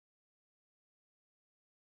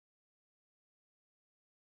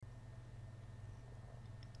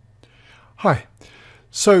Hi.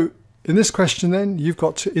 So in this question then, you've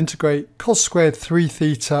got to integrate cos squared 3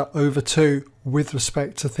 theta over 2 with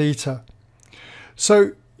respect to theta.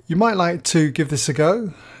 So you might like to give this a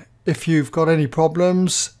go. If you've got any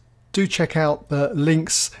problems, do check out the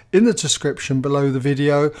links in the description below the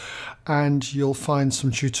video and you'll find some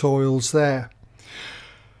tutorials there.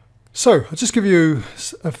 So I'll just give you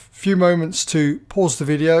a few moments to pause the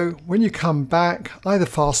video. When you come back, either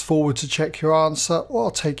fast forward to check your answer or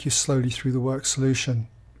I'll take you slowly through the work solution.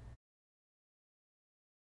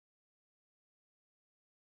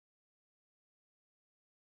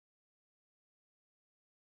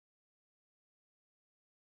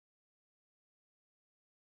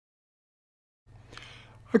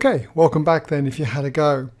 Okay, welcome back then if you had a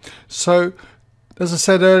go. So as I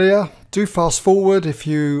said earlier, do fast forward if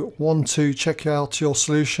you want to check out your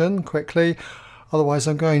solution quickly. Otherwise,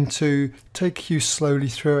 I'm going to take you slowly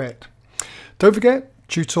through it. Don't forget,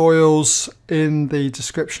 tutorials in the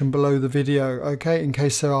description below the video, okay, in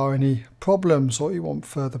case there are any problems or you want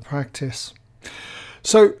further practice.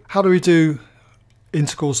 So how do we do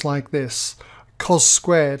integrals like this? Cos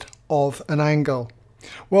squared of an angle.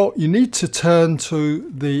 Well, you need to turn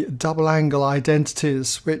to the double angle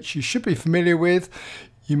identities, which you should be familiar with.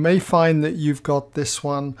 You may find that you've got this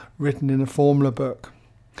one written in a formula book.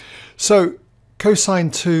 So cosine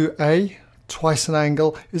 2a, twice an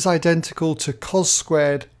angle, is identical to cos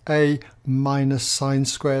squared a minus sine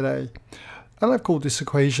squared a. And I've called this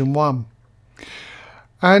equation 1.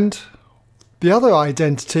 And the other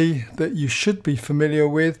identity that you should be familiar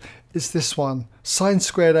with is this one. Sine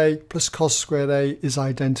squared a plus cos squared a is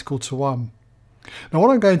identical to 1. Now what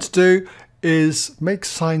I'm going to do is make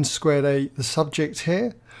sine squared a the subject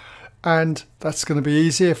here, and that's going to be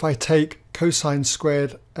easy if I take cosine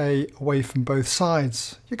squared a away from both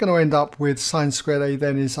sides. You're going to end up with sine squared a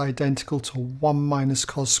then is identical to 1 minus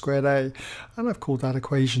cos squared a, and I've called that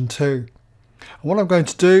equation 2. And what I'm going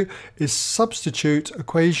to do is substitute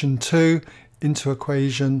equation 2 into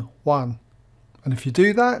equation 1. And if you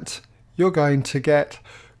do that, you're going to get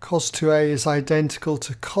cos 2a is identical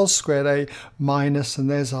to cos squared a minus, and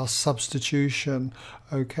there's our substitution,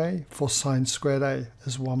 okay, for sine squared a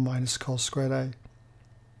as 1 minus cos squared a.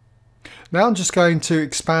 Now I'm just going to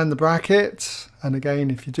expand the bracket, and again,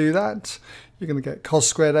 if you do that, you're going to get cos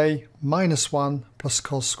squared a minus 1 plus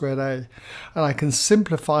cos squared a. And I can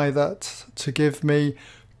simplify that to give me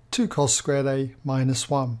 2 cos squared a minus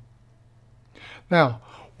 1. Now,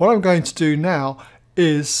 what I'm going to do now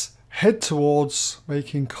is head towards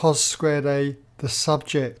making cos squared a the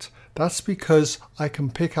subject. That's because I can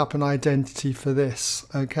pick up an identity for this,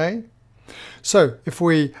 okay? So if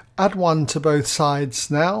we add 1 to both sides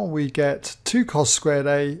now, we get 2 cos squared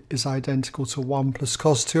a is identical to 1 plus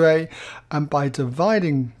cos 2a, and by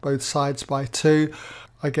dividing both sides by 2,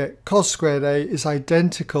 I get cos squared a is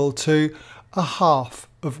identical to a half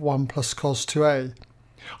of 1 plus cos 2a.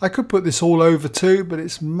 I could put this all over 2, but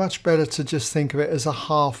it's much better to just think of it as a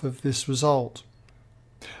half of this result.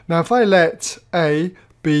 Now if I let a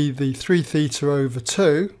be the 3 theta over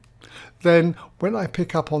 2, then when I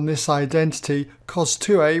pick up on this identity, cos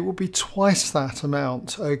 2a will be twice that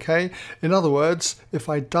amount, okay? In other words, if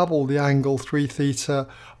I double the angle 3 theta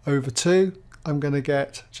over 2, I'm going to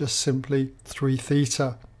get just simply 3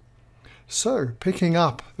 theta. So picking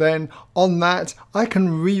up then on that, I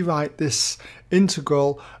can rewrite this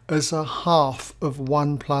integral as a half of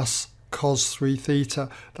 1 plus cos 3 theta.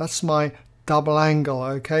 That's my double angle,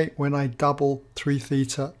 okay, when I double 3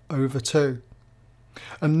 theta over 2.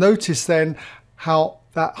 And notice then how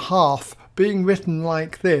that half being written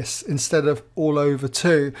like this instead of all over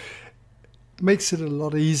 2 makes it a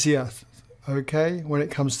lot easier, okay, when it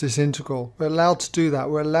comes to this integral. We're allowed to do that.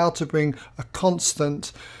 We're allowed to bring a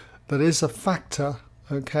constant that is a factor,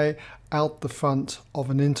 okay, out the front of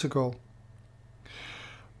an integral.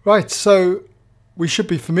 Right, so we should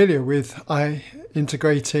be familiar with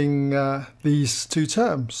integrating these two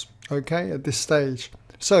terms, okay, at this stage.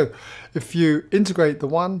 So if you integrate the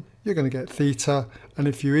 1, you're going to get theta, and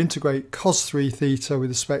if you integrate cos 3 theta with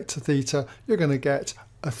respect to theta, you're going to get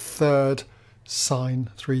a third sine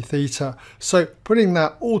 3 theta. So putting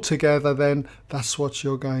that all together then, that's what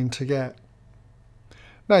you're going to get.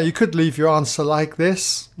 Now you could leave your answer like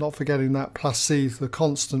this, not forgetting that plus c is the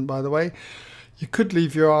constant, by the way. You could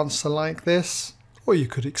leave your answer like this, or you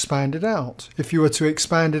could expand it out. If you were to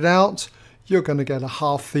expand it out, you're going to get a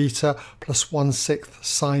half theta plus 1/6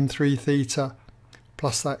 sine 3 theta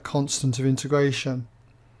plus that constant of integration.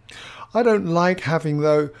 I don't like having,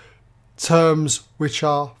 though, terms which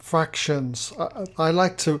are fractions. I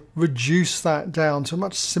like to reduce that down to a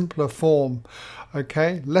much simpler form.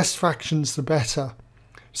 Okay, less fractions the better.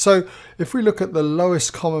 So if we look at the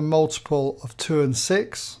lowest common multiple of 2 and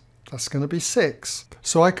 6, that's going to be 6.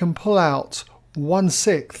 So I can pull out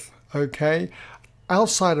 1/6, okay,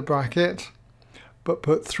 outside a bracket, but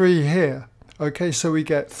put 3 here. Okay, so we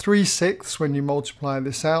get 3/6 when you multiply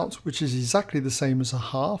this out, which is exactly the same as a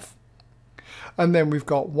half. And then we've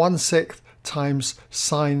got 1/6 times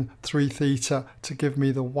sine 3 theta to give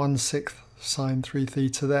me the 1/6 sine 3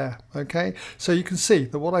 theta there. Okay, so you can see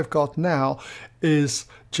that what I've got now is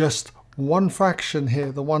just one fraction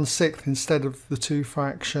here, the 1/6 instead of the 2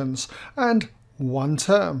 fractions, and one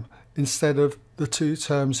term instead of the 2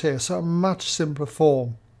 terms here. So a much simpler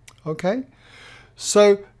form. Okay,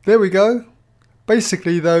 so there we go.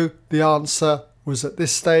 Basically though, the answer was at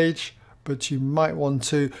this stage, but you might want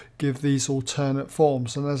to give these alternate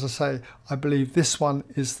forms. And as I say, I believe this one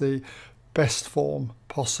is the best form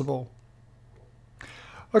possible.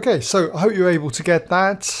 Okay, so I hope you're able to get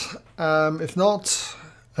that. If not,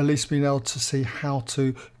 at least being able to see how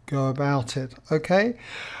to go about it. Okay,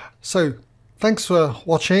 so thanks for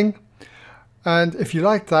watching. And if you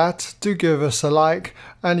like that, do give us a like,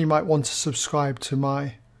 and you might want to subscribe to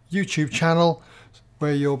my YouTube channel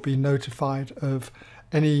where you'll be notified of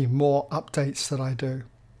any more updates that I do.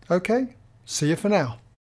 Okay, see you for now.